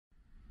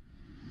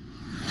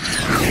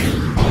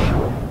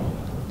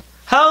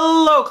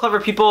Hello clever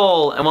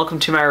people, and welcome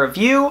to my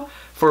review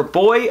for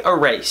Boy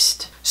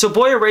Erased. So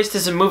Boy Erased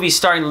is a movie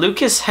starring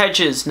Lucas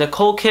Hedges,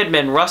 Nicole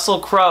Kidman, Russell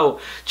Crowe,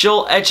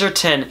 Joel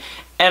Edgerton,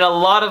 and a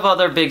lot of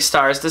other big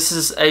stars. This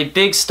is a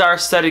big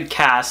star-studded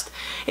cast,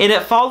 and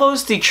it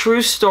follows the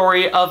true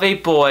story of a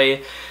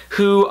boy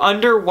who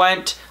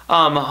underwent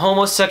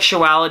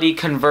homosexuality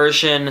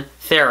conversion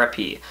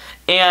therapy.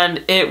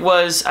 And it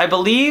was, I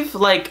believe,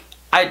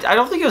 I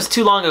don't think it was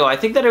too long ago. I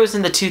think that it was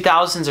in the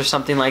 2000s or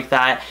something like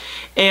that.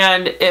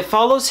 And it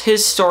follows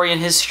his story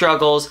and his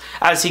struggles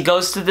as he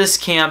goes to this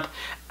camp,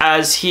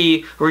 as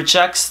he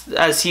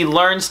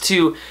learns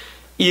to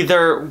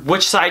either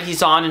which side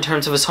he's on in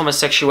terms of his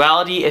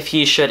homosexuality, if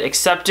he should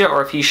accept it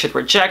or if he should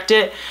reject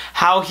it,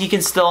 how he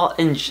can still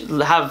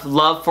have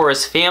love for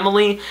his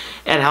family,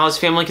 and how his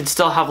family can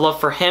still have love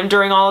for him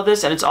during all of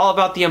this. And it's all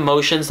about the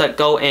emotions that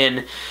go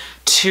in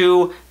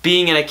to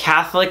being in a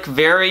Catholic,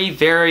 very,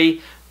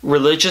 very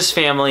religious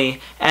family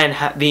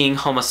and being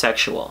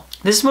homosexual.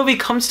 This movie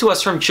comes to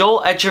us from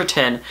Joel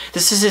Edgerton.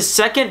 This is his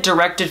second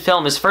directed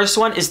film. His first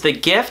one is The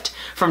Gift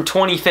from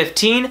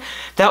 2015.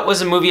 That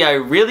was a movie I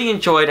really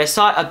enjoyed. I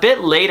saw it a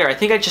bit later. I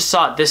think I just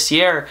saw it this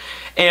year,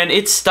 and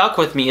it stuck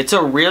with me. It's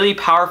a really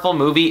powerful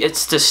movie.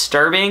 It's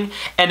disturbing,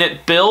 and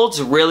it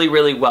builds really,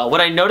 really well.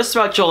 What I noticed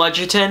about Joel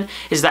Edgerton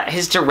is that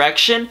his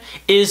direction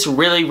is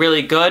really,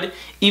 really good,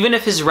 even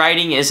if his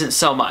writing isn't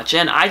so much.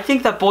 And I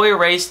think that Boy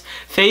Erased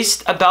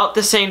faced about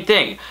the same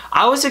thing.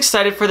 I was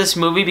excited for this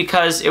movie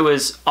because it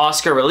was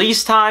Oscar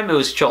release time, it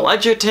was Joel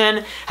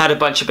Edgerton, had a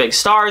bunch of big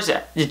stars,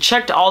 it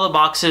checked all the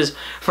boxes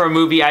for a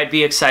movie I'd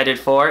be excited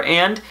for,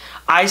 and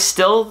I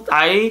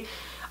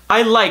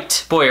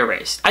liked Boy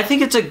Erased. I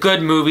think it's a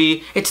good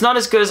movie. It's not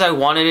as good as I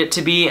wanted it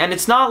to be, and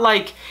it's not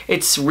like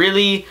it's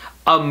really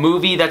a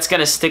movie that's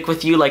gonna stick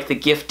with you like The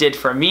Gift did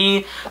for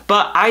me,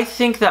 but I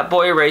think that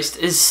Boy Erased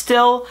is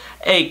still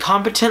a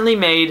competently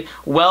made,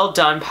 well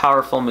done,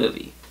 powerful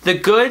movie. The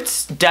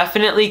goods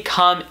definitely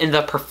come in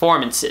the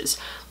performances.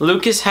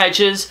 Lucas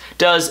Hedges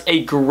does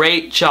a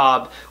great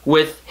job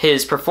with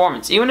his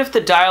performance. Even if the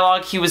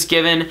dialogue he was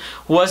given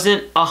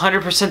wasn't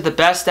 100% the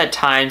best at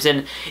times,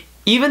 and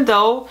even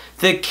though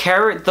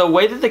the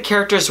way that the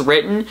character is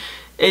written,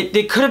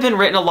 it could have been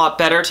written a lot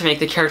better to make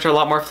the character a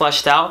lot more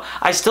fleshed out,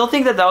 I still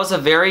think that that was a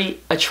very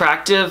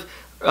attractive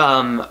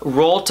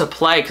role to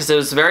play, because it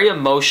was very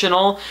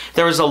emotional.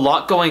 There was a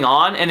lot going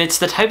on, and it's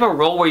the type of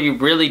role where you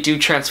really do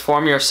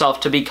transform yourself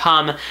to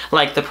become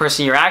like the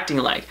person you're acting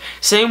like.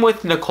 Same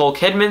with Nicole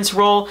Kidman's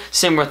role,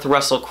 same with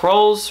Russell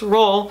Crowe's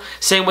role,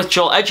 same with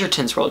Joel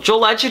Edgerton's role.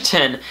 Joel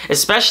Edgerton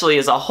especially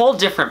is a whole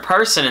different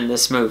person in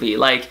this movie.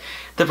 Like,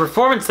 the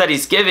performance that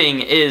he's giving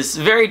is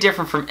very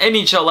different from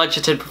any Joel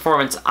Edgerton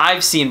performance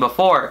I've seen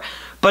before.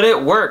 But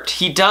it worked.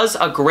 He does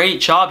a great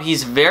job.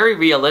 He's very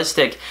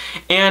realistic.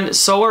 And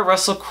so are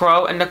Russell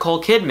Crowe and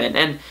Nicole Kidman.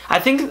 And I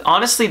think,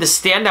 honestly, the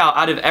standout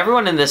out of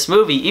everyone in this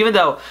movie, even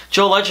though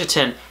Joel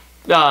Edgerton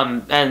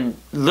and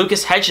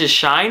Lucas Hedges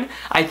shine,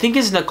 I think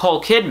is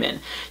Nicole Kidman.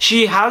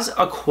 She has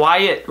a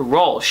quiet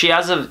role. She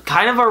has a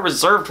kind of a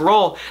reserved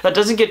role that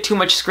doesn't get too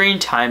much screen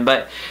time,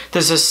 but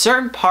there's a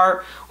certain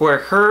part where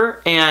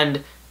her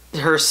and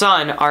her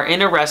son are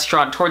in a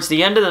restaurant towards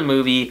the end of the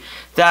movie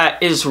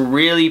that is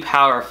really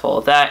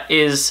powerful. That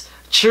is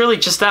truly,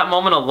 just that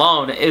moment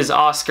alone is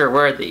Oscar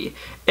worthy.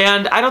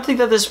 And I don't think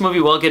that this movie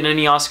will get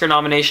any Oscar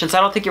nominations. I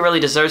don't think it really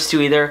deserves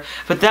to either.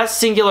 But that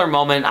singular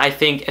moment, I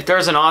think, if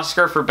there's an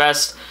Oscar for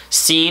Best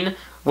Scene,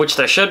 which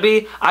there should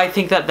be, I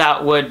think that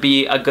that would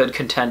be a good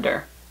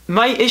contender.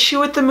 My issue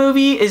with the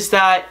movie is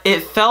that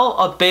it felt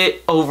a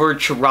bit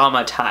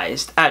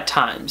over-dramatized at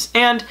times.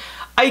 And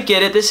I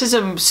get it, this is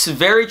a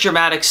very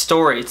dramatic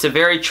story. It's a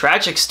very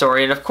tragic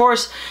story, and of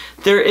course,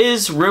 there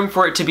is room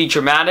for it to be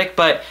dramatic,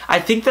 but I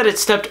think that it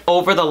stepped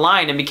over the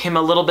line and became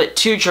a little bit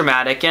too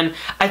dramatic, and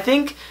I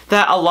think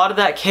that a lot of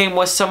that came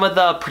with some of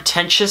the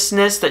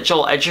pretentiousness that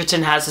Joel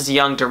Edgerton has as a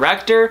young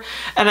director,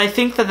 and I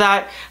think that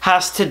that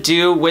has to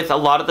do with a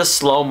lot of the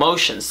slow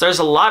motions. There's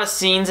a lot of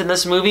scenes in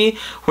this movie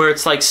where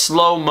it's like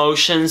slow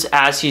motions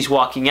as he's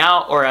walking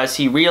out or as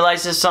he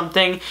realizes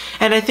something,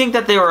 and I think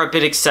that they were a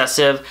bit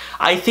excessive.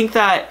 I think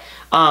that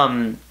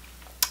a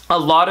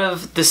lot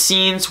of the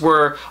scenes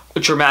were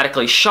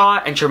dramatically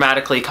shot and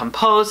dramatically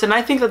composed, and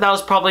I think that that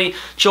was probably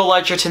Joel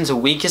Edgerton's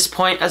weakest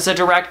point as a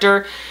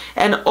director.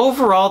 And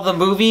overall, the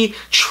movie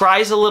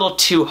tries a little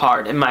too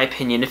hard, in my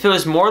opinion. If it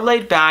was more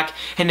laid back,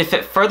 and if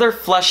it further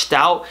fleshed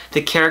out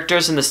the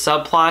characters and the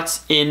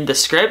subplots in the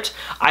script,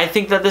 I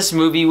think that this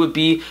movie would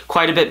be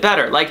quite a bit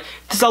better. Like,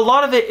 because a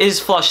lot of it is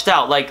fleshed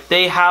out. Like,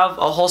 they have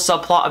a whole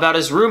subplot about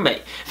his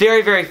roommate.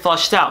 Very, very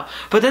fleshed out.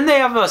 But then they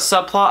have a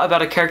subplot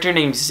about a character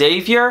named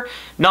Xavier,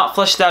 not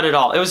fleshed out at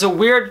all. It was a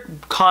weird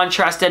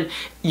contrast, and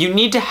you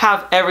need to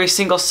have every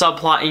single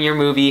subplot in your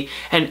movie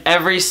and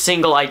every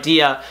single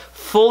idea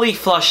fully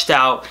fleshed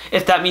out.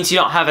 If that means you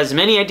don't have as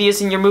many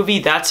ideas in your movie,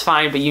 that's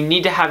fine, but you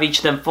need to have each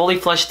of them fully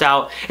fleshed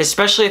out,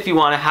 especially if you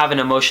want to have an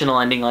emotional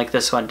ending like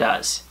this one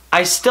does.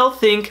 I still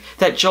think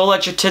that Joel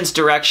Edgerton's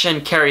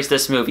direction carries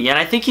this movie, and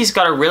I think he's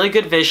got a really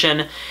good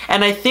vision,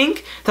 and I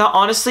think that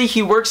honestly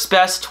he works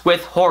best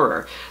with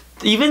horror.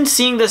 Even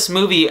seeing this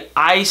movie,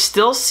 I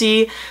still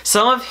see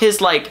some of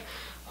his like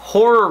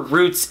horror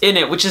roots in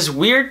it, which is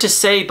weird to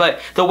say, but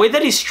the way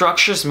that he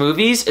structures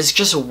movies is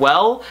just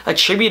well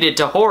attributed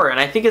to horror, and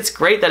I think it's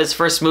great that his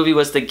first movie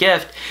was The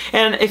Gift,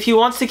 and if he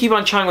wants to keep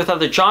on trying with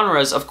other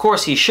genres, of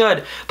course he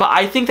should, but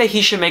I think that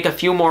he should make a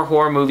few more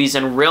horror movies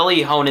and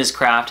really hone his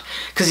craft,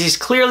 because he's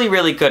clearly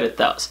really good at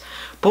those.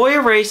 Boy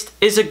Erased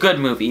is a good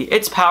movie.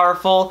 It's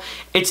powerful,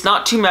 it's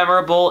not too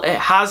memorable, it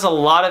has a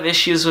lot of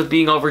issues with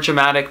being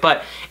overdramatic,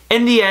 but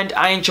in the end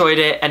I enjoyed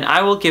it, and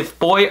I will give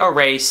Boy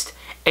Erased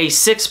a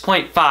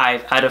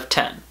 6.5 out of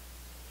 10.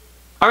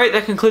 Alright,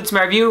 that concludes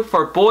my review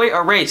for Boy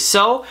Erased.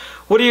 So,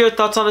 what are your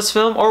thoughts on this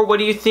film, or what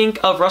do you think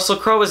of Russell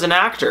Crowe as an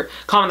actor?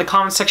 Comment in the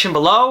comment section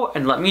below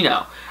and let me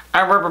know.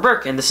 I'm Robert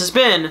Burke, and this has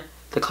been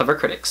The Clever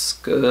Critics.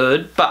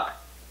 Goodbye.